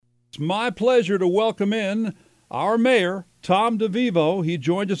It's my pleasure to welcome in our mayor, Tom DeVivo. He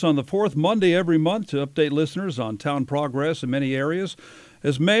joins us on the fourth Monday every month to update listeners on town progress in many areas.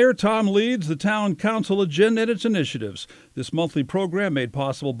 As mayor, Tom leads the town council agenda and its initiatives. This monthly program made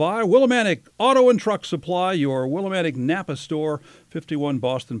possible by Willimantic Auto and Truck Supply, your Willimantic Napa store, 51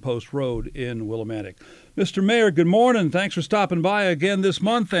 Boston Post Road in Willimantic. Mr. Mayor, good morning. Thanks for stopping by again this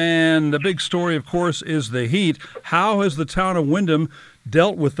month. And the big story, of course, is the heat. How has the town of Windham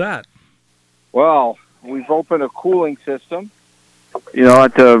dealt with that? Well, we've opened a cooling system,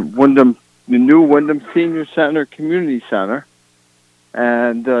 at the new Windham Senior Center Community Center.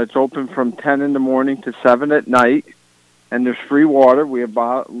 And it's open from 10 in the morning to 7 at night. And there's free water. We have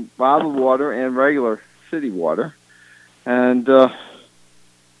bottled water and regular city water. And,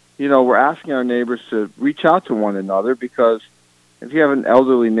 we're asking our neighbors to reach out to one another, because if you have an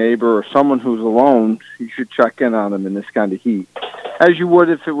elderly neighbor or someone who's alone, you should check in on them in this kind of heat, as you would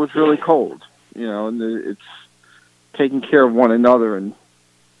if it was really cold. And it's taking care of one another and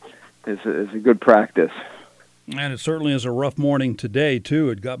is a good practice. And it certainly is a rough morning today,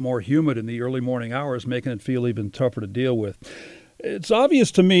 too. It got more humid in the early morning hours, making it feel even tougher to deal with. It's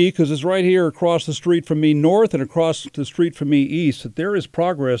obvious to me, because it's right here across the street from me north and across the street from me east, that there is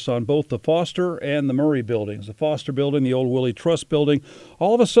progress on both the Foster and the Murray buildings. The Foster building, the old Willie Trust building.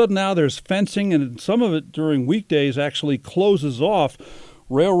 All of a sudden now there's fencing, and some of it during weekdays actually closes off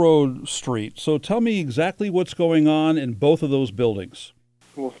Railroad Street. So tell me exactly what's going on in both of those buildings.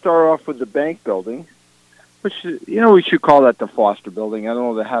 We'll start off with the bank building, which, we should call that the Foster building. I don't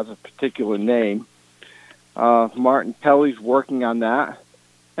know if it has a particular name. Martin Kelly's working on that.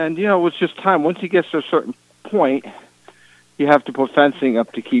 And, it's just time. Once he gets to a certain point, you have to put fencing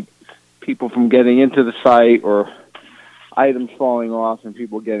up to keep people from getting into the site or items falling off and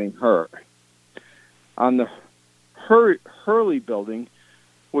people getting hurt. On the Hurley building,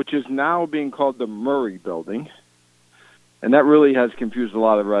 which is now being called the Murray building, and that really has confused a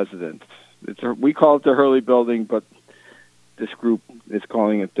lot of residents. We call it the Hurley building, but this group is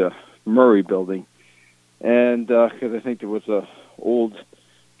calling it the Murray building. And because I think there was a old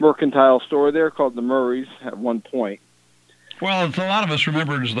mercantile store there called the Murrays at one point. Well, a lot of us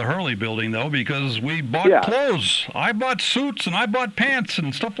remember it as the Hurley building, though, because we bought clothes. I bought suits and I bought pants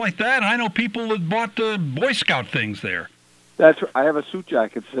and stuff like that. And I know people that bought Boy Scout things there. I have a suit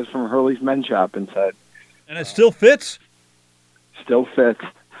jacket that says from Hurley's Men's Shop inside. And it still fits? Still fits.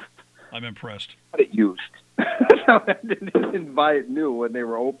 I'm impressed. It used. So I didn't buy it new when they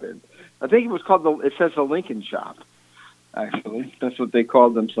were open. I think it was called it says the Lincoln Shop, actually. That's what they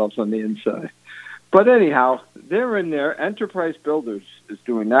called themselves on the inside. But anyhow, they're in there. Enterprise Builders is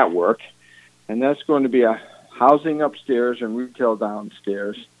doing that work, and that's going to be a housing upstairs and retail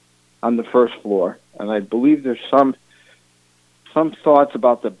downstairs on the first floor. And I believe there's some thoughts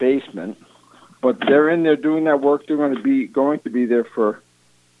about the basement, but they're in there doing that work. They're going to be there for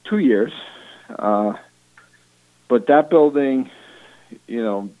 2 years. But that building,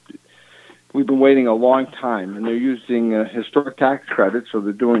 we've been waiting a long time, and they're using historic tax credits, so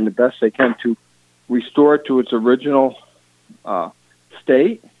they're doing the best they can to restore it to its original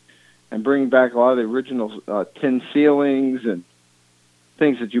state and bring back a lot of the original tin ceilings and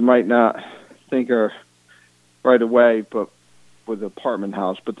things that you might not think are right away, but with an apartment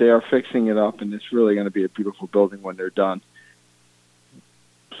house. But they are fixing it up, and it's really going to be a beautiful building when they're done.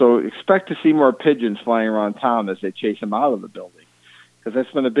 So expect to see more pigeons flying around town as they chase them out of the building, because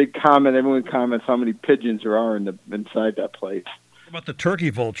that's been a big comment. Everyone comments how many pigeons there are inside that place. What about the turkey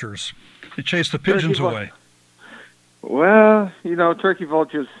vultures? They chase the pigeons away. Well, turkey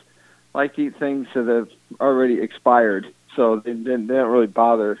vultures like to eat things that have already expired, so they don't really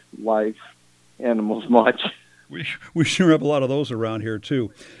bother live animals much. We sure have a lot of those around here,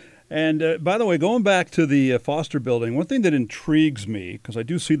 too. And by the way, going back to the Foster building, one thing that intrigues me, because I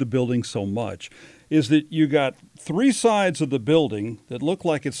do see the building so much, is that you got three sides of the building that look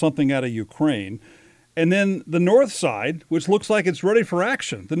like it's something out of Ukraine, and then the north side, which looks like it's ready for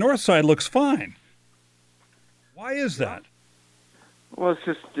action. The north side looks fine. Why is that? Well,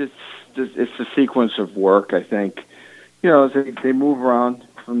 it's a sequence of work, I think. As they move around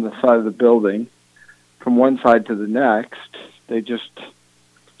from the side of the building, from one side to the next, they just...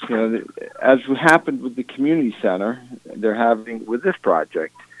 as happened with the community center, they're having with this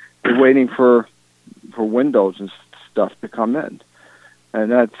project, they're waiting for windows and stuff to come in.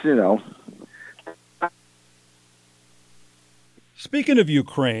 And that's, Speaking of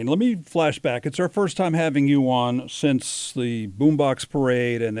Ukraine, let me flash back. It's our first time having you on since the Boombox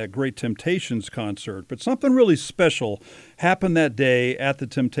Parade and that Great Temptations concert. But something really special happened that day at the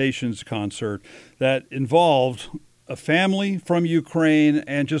Temptations concert that involved a family from Ukraine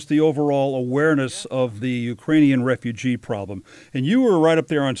and just the overall awareness of the Ukrainian refugee problem. And you were right up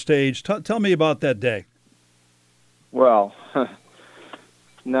there on stage. Tell me about that day. Well,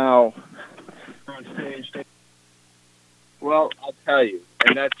 now on stage. Well, I'll tell you,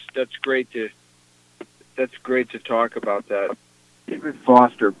 and that's great to talk about that. David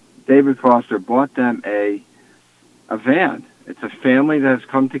Foster bought them a van. It's a family that has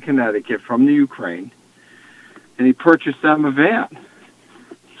come to Connecticut from the Ukraine, and he purchased them a van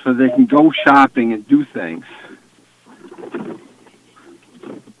so they can go shopping and do things.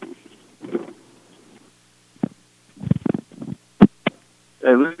 Did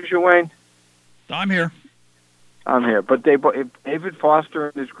I lose you, Wayne? I'm here. But David Foster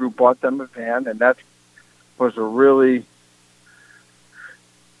and his group bought them a van, and that was a really,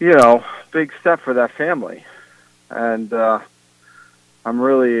 big step for that family. And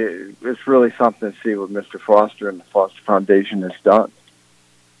it's really something to see what Mr. Foster and the Foster Foundation has done.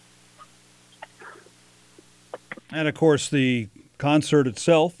 And of course, the concert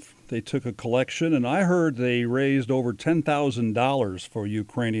itself, they took a collection, and I heard they raised over $10,000 for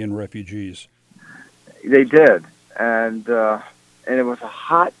Ukrainian refugees. They did, and it was a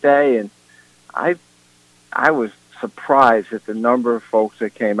hot day, and I was surprised at the number of folks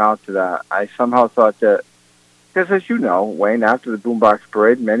that came out to that. I somehow thought that, because as you know, Wayne, after the Boombox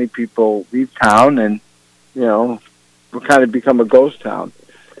Parade, many people leave town, and we kind of become a ghost town.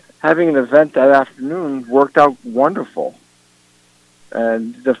 Having an event that afternoon worked out wonderful,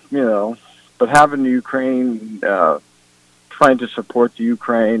 and but having the Ukraine, trying to support the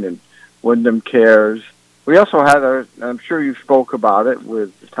Ukraine and Windham Cares. We also had I'm sure you spoke about it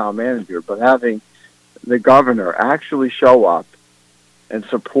with the town manager, but having the governor actually show up and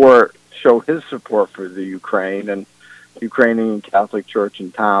show his support for the Ukraine and the Ukrainian Catholic Church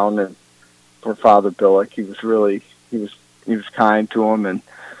in town, and for Father Billick, he was kind to him, and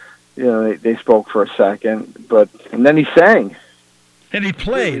they spoke for a second, and then he sang. And he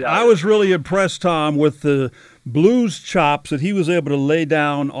played. I was really impressed, Tom, with the blues chops that he was able to lay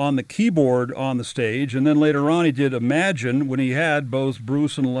down on the keyboard on the stage. And then later on he did Imagine, when he had both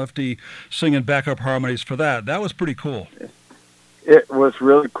Bruce and Lefty singing backup harmonies for that. That was pretty cool. It was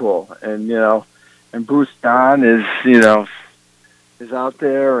really cool. And, and Bruce Don is out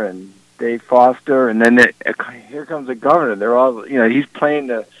there, and Dave Foster. And then here comes the governor. They're all, he's playing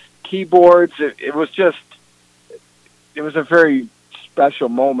the keyboards. It was a very special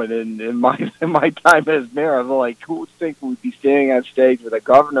moment in my time as mayor. I was like, who would think we'd be standing on stage with a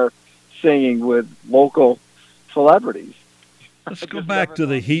governor singing with local celebrities? Let's go back to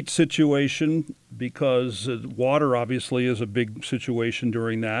the heat situation, because water obviously is a big situation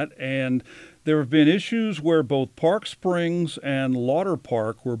during that, and there have been issues where both Park Springs and Lauder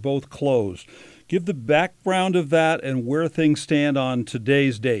Park were both closed. Give the background of that and where things stand on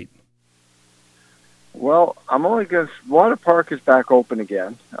today's date. Well, Water Park is back open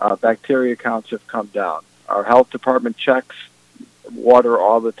again. Bacteria counts have come down. Our health department checks water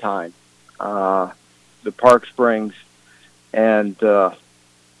all the time. The Park Springs and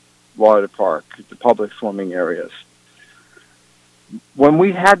Water Park, the public swimming areas. When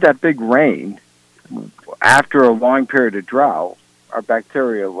we had that big rain, after a long period of drought, our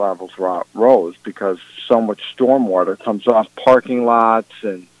bacteria levels rose because so much storm water comes off parking lots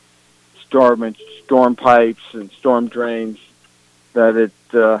and storm pipes and storm drains, that it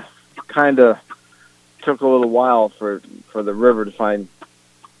kind of took a little while for the river to find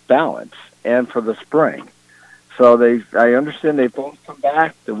balance, and for the spring. So I understand they both come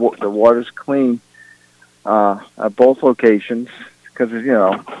back. The water's clean at both locations, because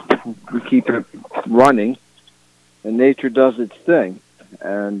we keep it running, and nature does its thing.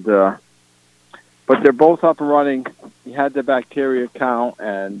 And but they're both up and running. We had the bacteria count,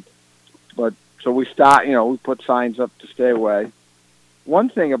 so we stopped, we put signs up to stay away. One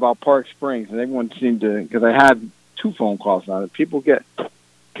thing about Park Springs, and everyone seemed to, because I had 2 phone calls on it, people get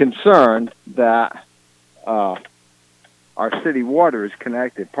concerned that our city water is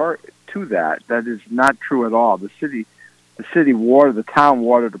connected to that. That is not true at all. The city water, the town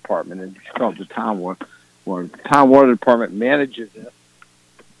water department, and it's called the town water, the town water department manages it,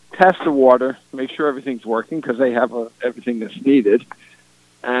 tests the water, make sure everything's working, because they have everything that's needed,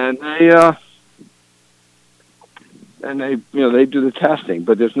 and they do the testing,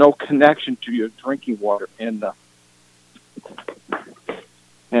 but there's no connection to your drinking water in the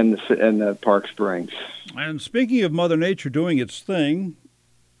Park Springs. And speaking of Mother Nature doing its thing,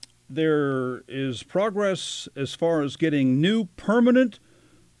 there is progress as far as getting new permanent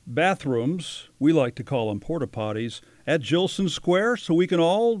bathrooms, we like to call them porta potties, at Gilson Square, so we can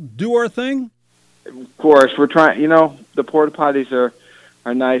all do our thing? Of course, we're trying. The porta potties are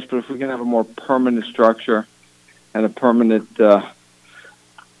nice, but if we can have a more permanent structure and a permanent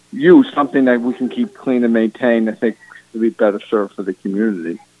use, something that we can keep clean and maintain, I think will be better served for the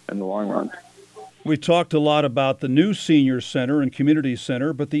community in the long run. We talked a lot about the new senior center and community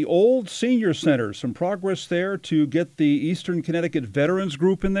center, but the old senior center, some progress there to get the Eastern Connecticut Veterans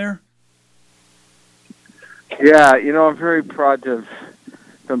Group in there? Yeah, I'm very proud to have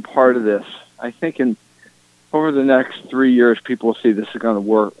been part of this. I think over the next 3 years, people will see this is going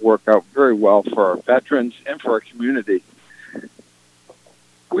to work out very well for our veterans and for our community.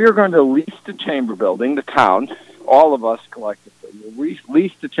 We are going to lease the chamber building, the town, all of us collectively. We'll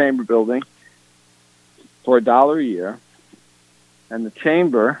lease the chamber building for $1 a year, and the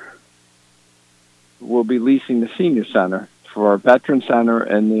chamber will be leasing the senior center for our veteran center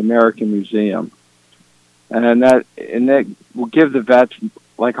and the American Museum, and that will give the vets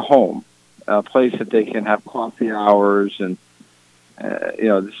like a home, a place that they can have coffee hours, and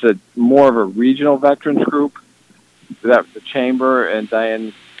this is more of a regional veterans group that the chamber and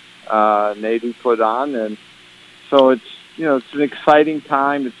Diane Nadu put on, and so it's an exciting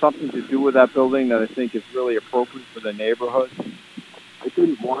time. It's something to do with that building that I think is really appropriate for the neighborhood. I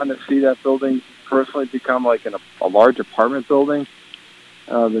didn't want to see that building personally become like a large apartment building.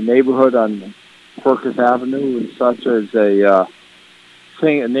 The neighborhood on Quercus Avenue and such as a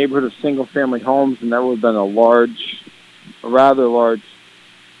neighborhood of single-family homes, and that would have been a rather large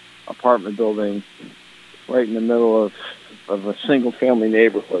apartment building right in the middle of a single-family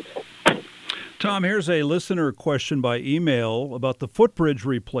neighborhood. Tom, here's a listener question by email about the footbridge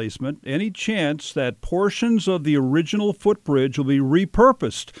replacement. Any chance that portions of the original footbridge will be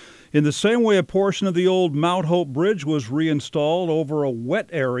repurposed in the same way a portion of the old Mount Hope Bridge was reinstalled over a wet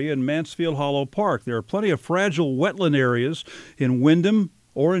area in Mansfield Hollow Park? There are plenty of fragile wetland areas in Windham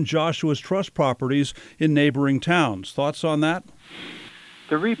or in Joshua's Trust properties in neighboring towns. Thoughts on that?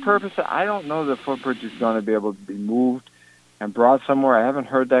 The repurpose, I don't know the footbridge is going to be able to be moved and brought somewhere. I haven't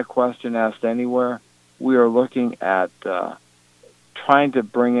heard that question asked anywhere. We are looking at trying to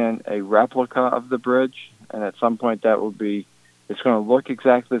bring in a replica of the bridge, and at some point it's going to look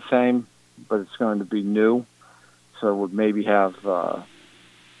exactly the same, but it's going to be new. So it would maybe have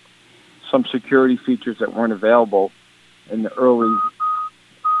some security features that weren't available in the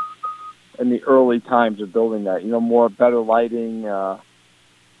early times of building that. Better lighting.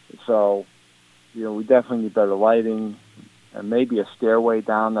 So we definitely need better lighting. And maybe a stairway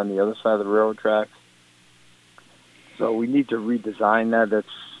down on the other side of the railroad tracks. So we need to redesign that. That's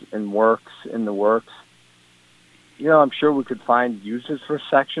in the works. I'm sure we could find uses for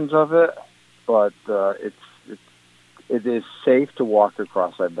sections of it, but it is safe to walk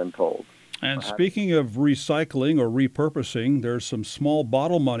across, I've been told. And speaking of recycling or repurposing, there's some small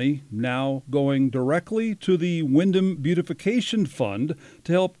bottle money now going directly to the Windham Beautification Fund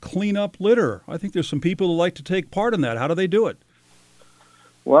to help clean up litter. I think there's some people who like to take part in that. How do they do it?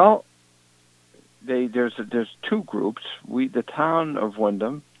 Well, there's two groups. The town of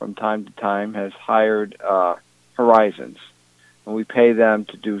Windham, from time to time, has hired Horizons, and we pay them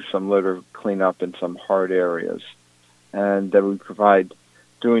to do some litter cleanup in some hard areas, and we provide.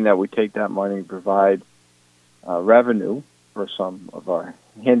 Doing that, we take that money and provide revenue for some of our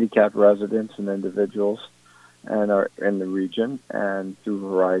handicapped residents and individuals and are in the region, and through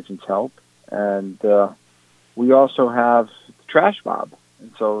Horizon's help. And we also have the Trash Mob.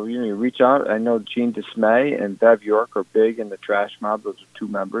 And so you reach out. I know Gene Dismay and Bev York are big in the Trash Mob. Those are two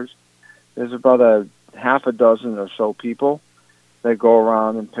members. There's about a half a dozen or so people that go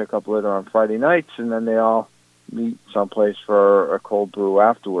around and pick up litter on Friday nights, and then they all meet someplace for a cold brew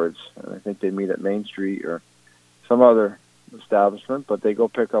afterwards. And I think they meet at Main Street or some other establishment, but they go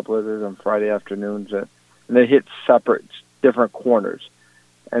pick up litter on Friday afternoons, and they hit separate, different corners.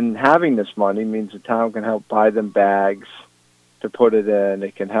 And having this money means the town can help buy them bags to put it in.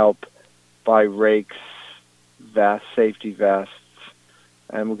 It can help buy rakes, vests, safety vests,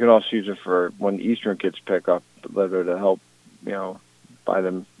 and we can also use it for when Eastern kids pick up litter to help, buy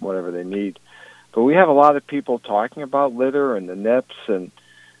them whatever they need. But we have a lot of people talking about litter and the nips and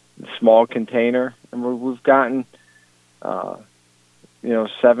the small container, and we've gotten,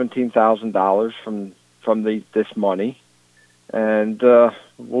 $17,000 from this money, and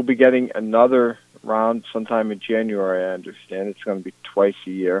we'll be getting another round sometime in January. I understand it's going to be twice a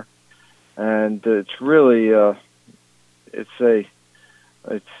year, and it's really it's a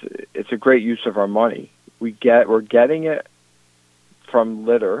great use of our money. We're getting it from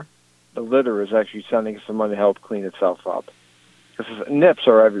litter. The litter is actually sending us some money to help clean itself up. Because nips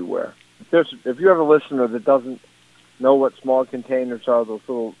are everywhere. If you have a listener that doesn't know what small containers are, those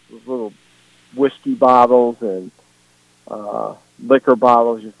little whiskey bottles and liquor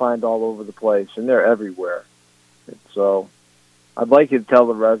bottles you find all over the place, and they're everywhere. And so I'd like you to tell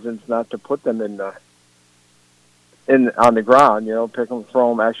the residents not to put them on the ground, pick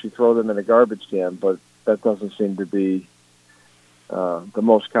them, actually throw them in a garbage can, but that doesn't seem to be the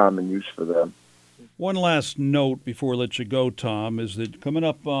most common use for them. One last note before I let you go, Tom, is that coming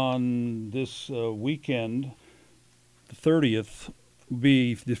up on this weekend, the 30th, will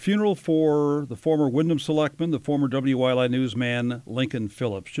be the funeral for the former Windham selectman, the former WILI newsman, Lincoln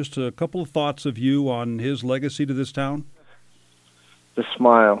Phillips. Just a couple of thoughts of you on his legacy to this town. The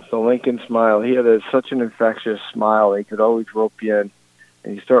smile, the Lincoln smile. He had such an infectious smile. He could always rope you in,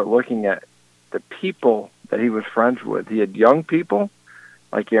 and you start looking at the people that he was friends with. He had young people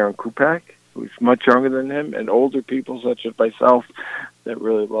like Aaron Kupak, who's much younger than him, and older people such as myself that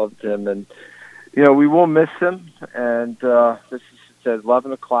really loved him. And we will miss him. And this is at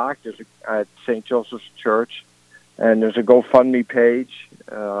 11 o'clock. There's at St. Joseph's Church, and there's a GoFundMe page.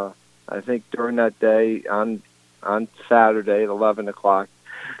 I think during that day on Saturday at 11 o'clock,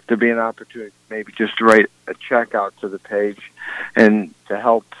 there'll be an opportunity maybe just to write a check out to the page and to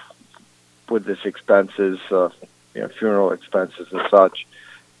help with this expenses, funeral expenses and such.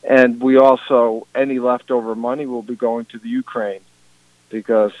 And we also, any leftover money will be going to the Ukraine,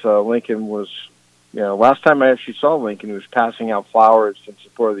 because Lincoln was, last time I actually saw Lincoln, he was passing out flowers in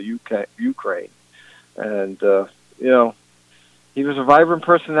support of the Ukraine. And, he was a vibrant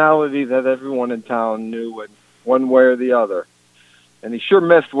personality that everyone in town knew in one way or the other. And he sure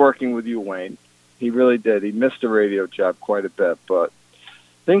missed working with you, Wayne. He really did. He missed the radio job quite a bit, but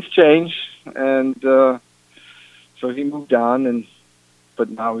things changed, and so he moved on, but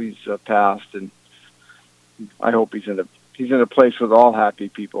now he's passed, and I hope he's in a place with all happy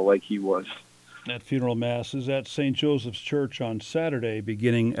people like he was. That funeral mass is at St. Joseph's Church on Saturday,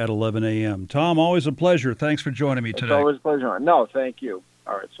 beginning at 11 a.m. Tom, always a pleasure. Thanks for joining me today. It's always a pleasure. No, thank you.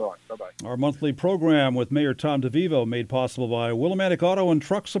 All right, so on. Bye-bye. Our monthly program with Mayor Tom DeVivo, made possible by Willimantic Auto and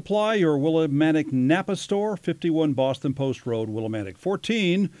Truck Supply, your Willimantic Napa store, 51 Boston Post Road, Willimantic.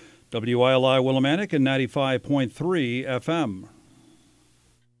 14 WILI Willimantic and 95.3 FM.